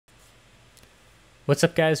What's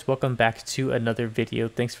up, guys? Welcome back to another video.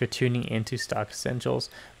 Thanks for tuning into Stock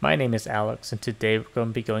Essentials. My name is Alex, and today we're going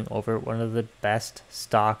to be going over one of the best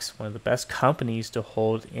stocks, one of the best companies to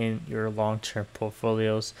hold in your long-term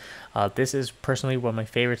portfolios. This is personally one of my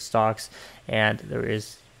favorite stocks, and there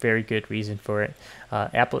is very good reason for it.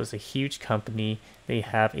 Apple is a huge company. They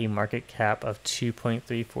have a market cap of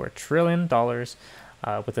 $2.34 trillion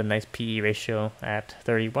with a nice PE ratio at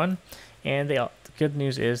 31. And the good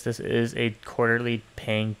news is this is a quarterly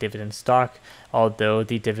paying dividend stock. Although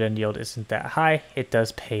the dividend yield isn't that high, it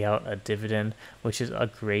does pay out a dividend, which is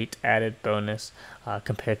a great added bonus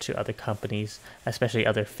compared to other companies, especially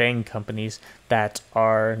other FANG companies that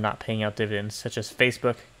are not paying out dividends, such as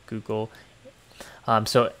Facebook, Google.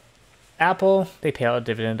 So Apple, they pay out a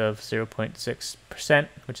dividend of 0.6%,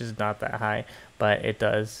 which is not that high, but it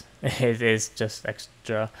is just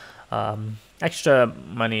extra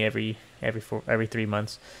money every 3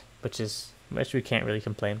 months, which we can't really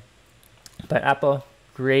complain. But Apple,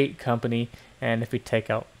 great company, and if we take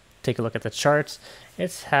a look at the charts,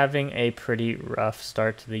 it's having a pretty rough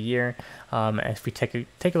start to the year. If we take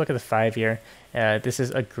a look at the 5-year, this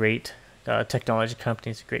is a great technology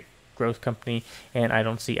company. It's a great growth company, and I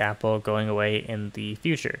don't see Apple going away in the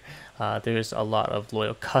future. There's a lot of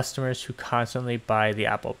loyal customers who constantly buy the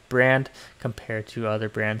Apple brand compared to other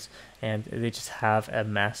brands, and they just have a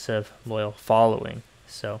massive loyal following.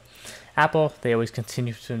 So Apple, they always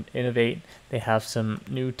continue to innovate. They have some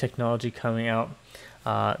new technology coming out,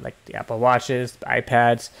 like the Apple Watches, the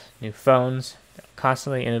iPads, new phones. They're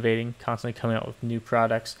constantly innovating, constantly coming out with new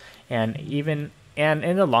products, and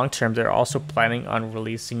in the long term, they're also planning on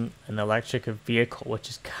releasing an electric vehicle, which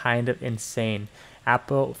is kind of insane.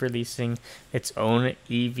 Apple releasing its own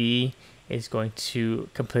EV is going to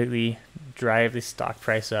completely drive the stock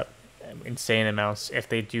price up insane amounts if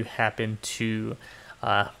they do happen to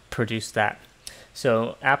produce that.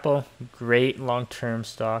 So Apple, great long-term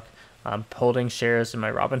stock. I'm holding shares in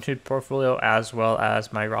my Robinhood portfolio as well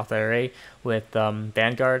as my Roth IRA with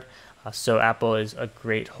Vanguard. So Apple is a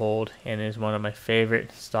great hold and is one of my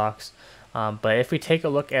favorite stocks. But if we take a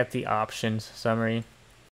look at the options summary,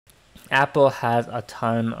 Apple has a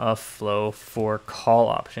ton of flow for call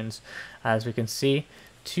options. As we can see,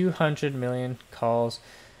 200 million calls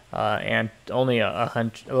and only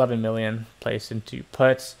 11 million placed into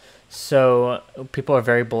puts. So people are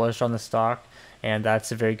very bullish on the stock, and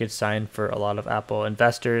that's a very good sign for a lot of Apple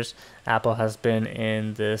investors. Apple has been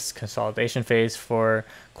in this consolidation phase for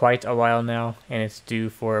quite a while now, and it's due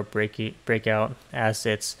for a breakout as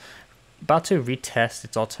it's about to retest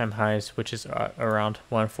its all-time highs, which is around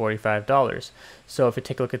 $145. So if you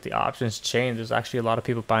take a look at the options chain, there's actually a lot of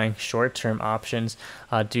people buying short-term options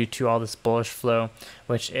due to all this bullish flow,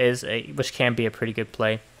 which can be a pretty good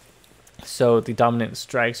play. So the dominant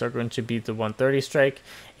strikes are going to be the 130 strike,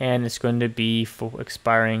 and it's going to be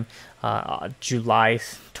expiring July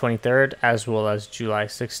 23rd as well as July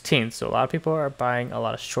 16th. So a lot of people are buying a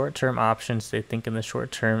lot of short-term options. They think in the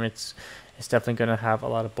short term it's definitely going to have a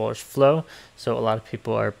lot of bullish flow. So a lot of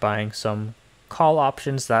people are buying some call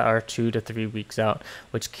options that are 2 to 3 weeks out,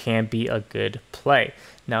 which can be a good play.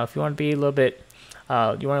 Now, if you want to be a little bit,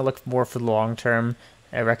 you want to look more for the long term,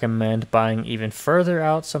 I recommend buying even further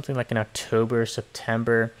out, something like in October,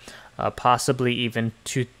 September, possibly even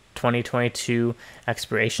 2022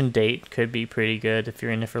 expiration date could be pretty good if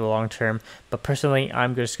you're in it for the long term. But personally,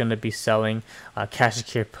 I'm just going to be selling cash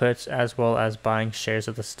secure puts as well as buying shares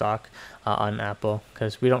of the stock on Apple,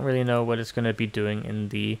 because we don't really know what it's going to be doing in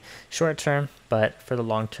the short term, but for the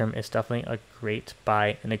long term, it's definitely a great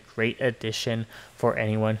buy and a great addition for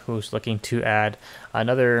anyone who's looking to add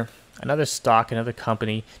another stock, another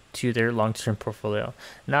company to their long-term portfolio.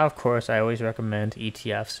 Now, of course, I always recommend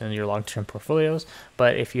ETFs in your long-term portfolios,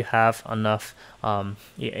 but if you have enough in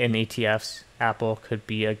ETFs, Apple could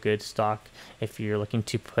be a good stock if you're looking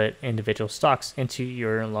to put individual stocks into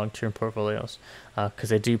your long-term portfolios, because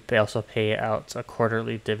they also pay out a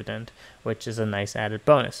quarterly dividend, which is a nice added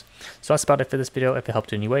bonus. So that's about it for this video. If it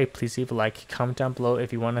helped in any way, please leave a like, comment down below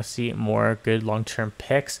if you want to see more good long-term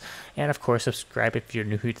picks, and of course subscribe if you're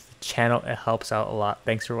new to the channel. It helps out a lot.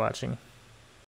 Thanks for watching.